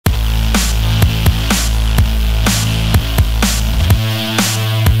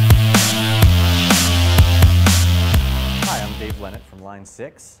Line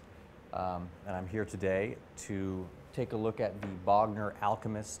 6, and I'm here today to take a look at the Bogner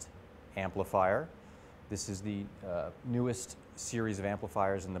Alchemist amplifier. This is the newest series of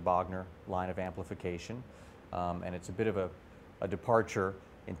amplifiers in the Bogner line of amplification, and it's a bit of a departure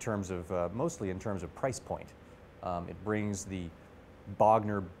in terms of, mostly in terms of price point. It brings the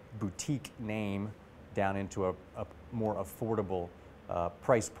Bogner boutique name down into a more affordable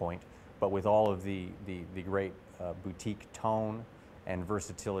price point, but with all of the great boutique tone and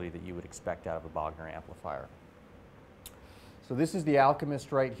versatility that you would expect out of a Bogner amplifier. So this is the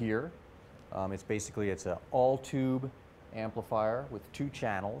Alchemist right here. It's an all-tube amplifier with 2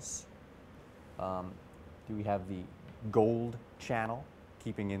 channels. We have the gold channel,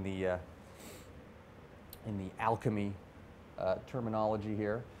 keeping in the alchemy terminology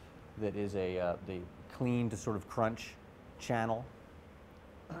here. That is the clean to sort of crunch channel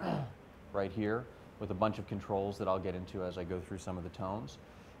right here, with a bunch of controls that I'll get into as I go through some of the tones.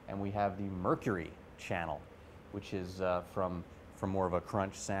 And we have the mercury channel, which is from more of a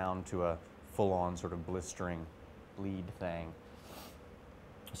crunch sound to a full-on sort of blistering bleed thing.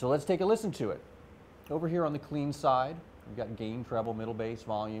 So let's take a listen to it. Over here on the clean side, we've got gain, treble, middle bass,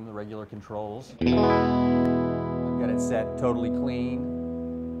 volume, the regular controls. I've got it set totally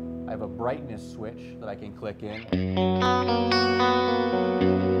clean. I have a brightness switch that I can click in.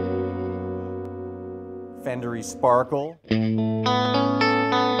 Fendery sparkle. And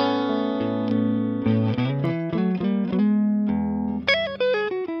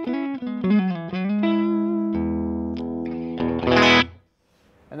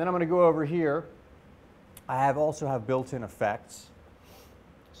then I'm going to go over here. I also have built-in effects,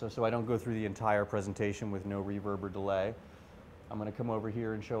 so I don't go through the entire presentation with no reverb or delay. I'm going to come over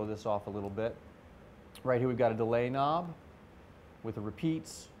here and show this off a little bit. Right here we've got a delay knob with the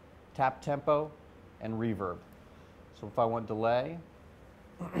repeats, tap tempo, and reverb. So if I want delay,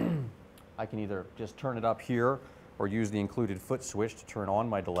 I can either just turn it up here or use the included foot switch to turn on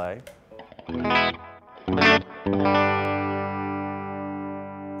my delay.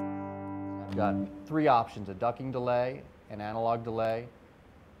 I've got 3 options: a ducking delay, an analog delay,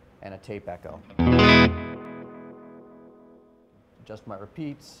 and a tape echo. Adjust my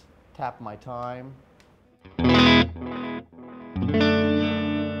repeats, tap my time.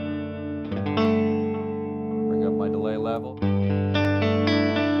 Bring up my delay level.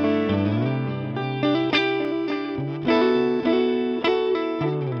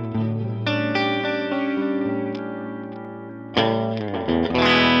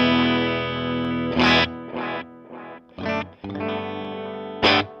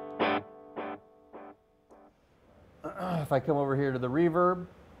 If I come over here to the reverb,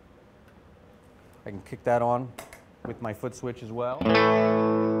 I can kick that on with my foot switch as well.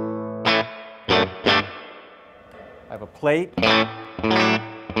 I have a plate,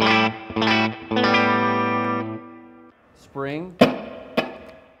 spring,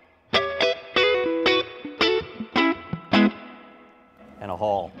 and a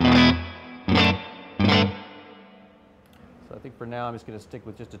hall. So I think for now I'm just going to stick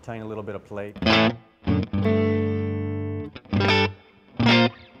with just a tiny little bit of plate.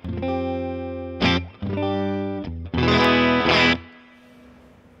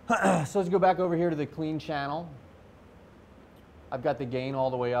 So let's go back over here to the clean channel. I've got the gain all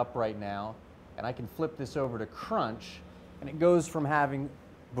the way up right now, and I can flip this over to crunch, and it goes from having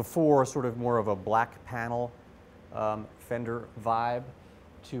before sort of more of a black panel Fender vibe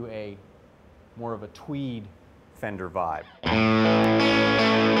to a more of a tweed Fender vibe.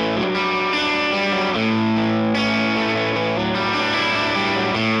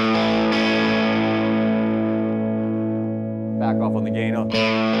 Back off on the gain.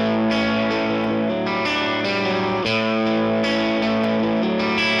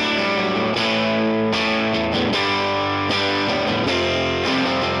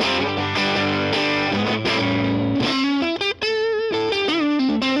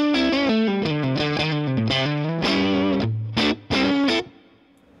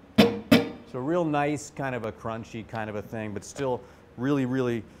 So real nice, kind of a crunchy kind of a thing, but still really,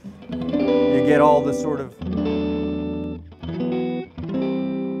 really, you get all the sort of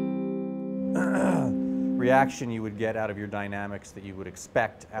reaction you would get out of your dynamics that you would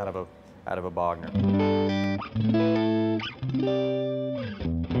expect out of a Bogner.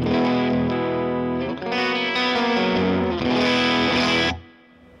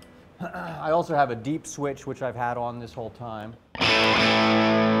 I also have a deep switch, which I've had on this whole time.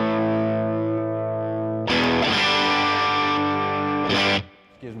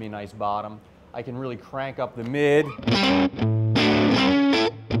 Gives me a nice bottom. I can really crank up the mid.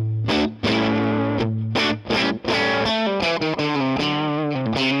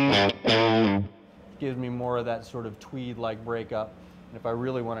 gives me more of that sort of tweed-like breakup. And if I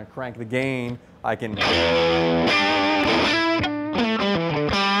really want to crank the gain, I can.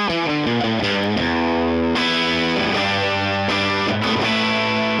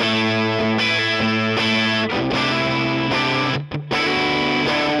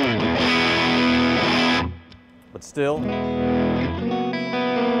 But still,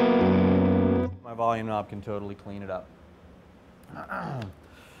 my volume knob can totally clean it up.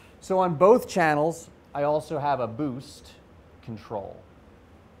 So on both channels, I also have a boost control.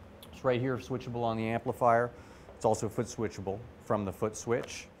 It's right here, switchable on the amplifier. It's also foot switchable from the foot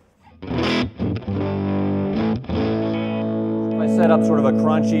switch. If I set up sort of a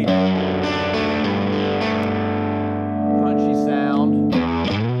crunchy sound,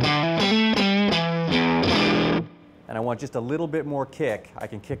 and I want just a little bit more kick, I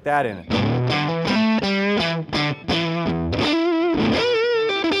can kick that in.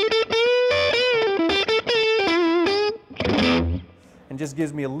 And just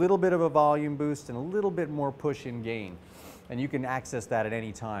gives me a little bit of a volume boost and a little bit more push in gain. And you can access that at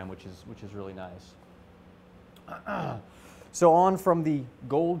any time, which is really nice. So on from the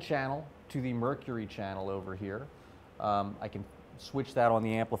gold channel to the mercury channel over here. I can switch that on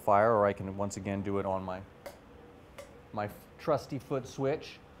the amplifier, or I can once again do it on my trusty foot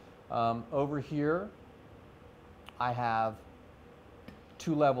switch. Over here, I have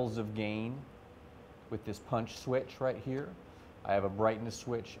 2 levels of gain with this punch switch right here. I have a brightness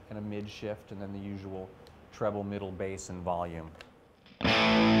switch and a mid shift, and then the usual treble, middle, bass, and volume.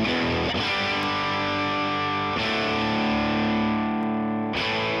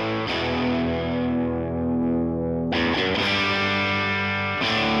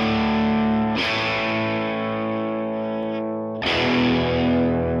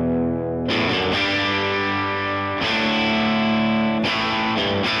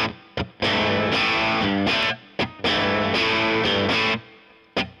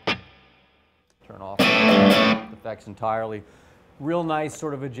 Entirely. Real nice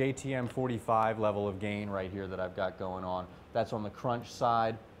sort of a JTM 45 level of gain right here that I've got going on. That's on the crunch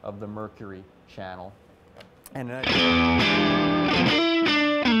side of the mercury channel. And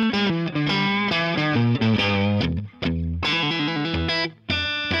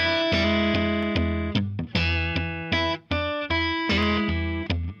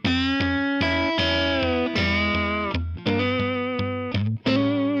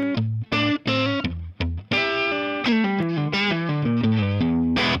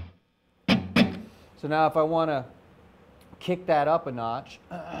so now if I want to kick that up a notch,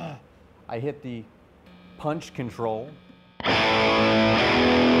 I hit the punch control. I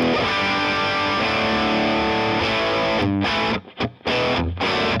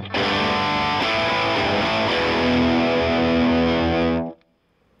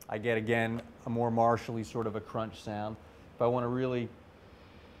get, again, a more martially sort of a crunch sound. If I want to really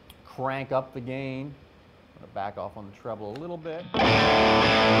crank up the gain, I'm going to back off on the treble a little bit.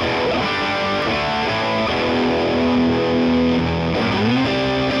 I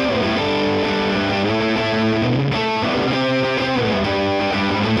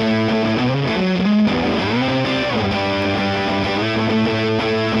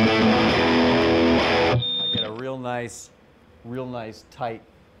get a real nice, tight,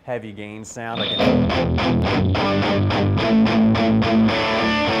 heavy gain sound.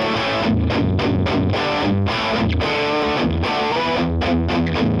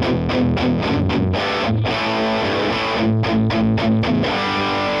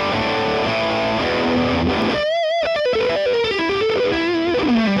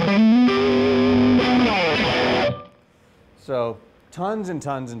 So tons and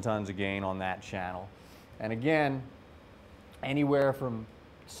tons and tons of gain on that channel. And again, anywhere from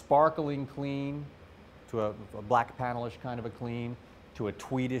sparkling clean to a black panelish kind of a clean to a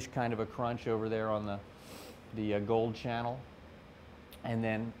tweedish kind of a crunch over there on the gold channel. And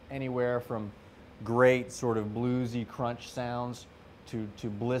then anywhere from great sort of bluesy crunch sounds to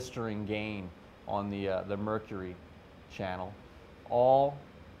blistering gain on the mercury channel, all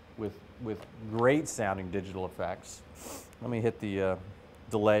with great sounding digital effects. Let me hit the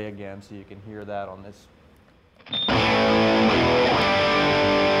delay again so you can hear that on this.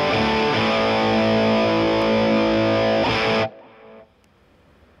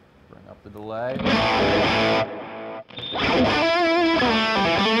 Bring up the delay.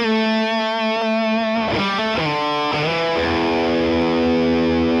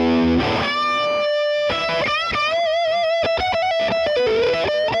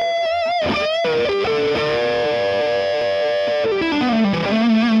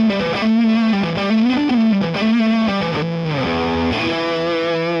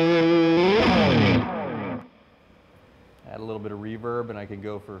 reverb, and I can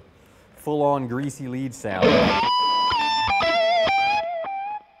go for full-on greasy lead sound.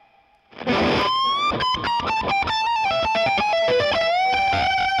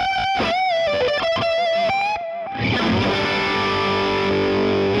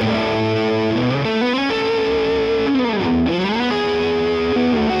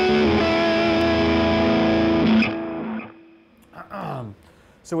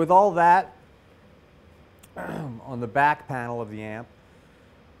 So with all that, on the back panel of the amp,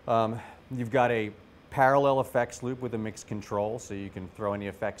 you've got a parallel effects loop with a mix control, so you can throw any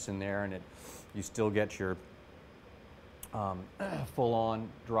effects in there and you still get your full-on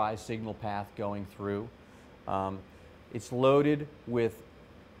dry signal path going through. It's loaded with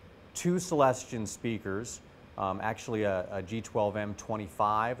 2 Celestion speakers, actually a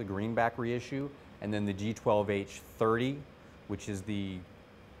G12M25, a greenback reissue, and then the G12H30, which is the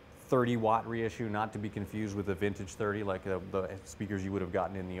 30-watt reissue, not to be confused with the vintage 30, like the speakers you would have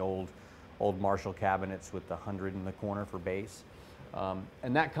gotten in the old Marshall cabinets with the 100 in the corner for bass.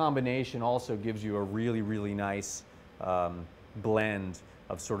 And that combination also gives you a really, really nice blend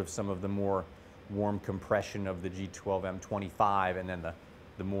of sort of some of the more warm compression of the G12M25 and then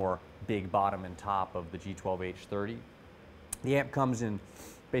the more big bottom and top of the G12H30. The amp comes in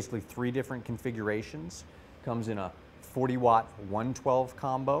basically 3 different configurations. Comes in a 40-watt 112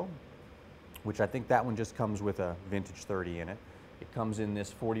 combo, which I think that one just comes with a vintage 30 in it. It comes in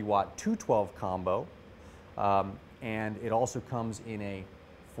this 40-watt 212 combo, and it also comes in a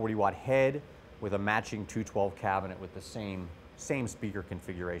 40-watt head with a matching 212 cabinet with the same speaker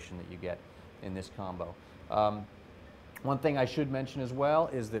configuration that you get in this combo. One thing I should mention as well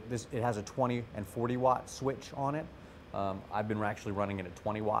is that it has a 20 and 40-watt switch on it. I've been actually running it at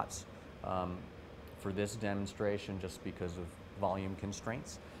 20 watts. For this demonstration just because of volume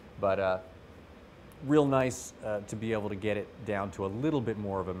constraints, but real nice to be able to get it down to a little bit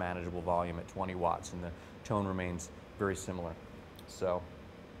more of a manageable volume at 20 watts, and the tone remains very similar. So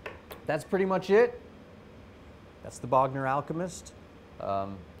that's pretty much it. That's the Bogner Alchemist.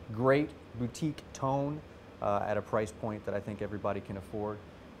 Great boutique tone at a price point that I think everybody can afford,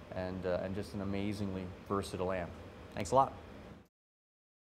 and just an amazingly versatile amp. Thanks a lot.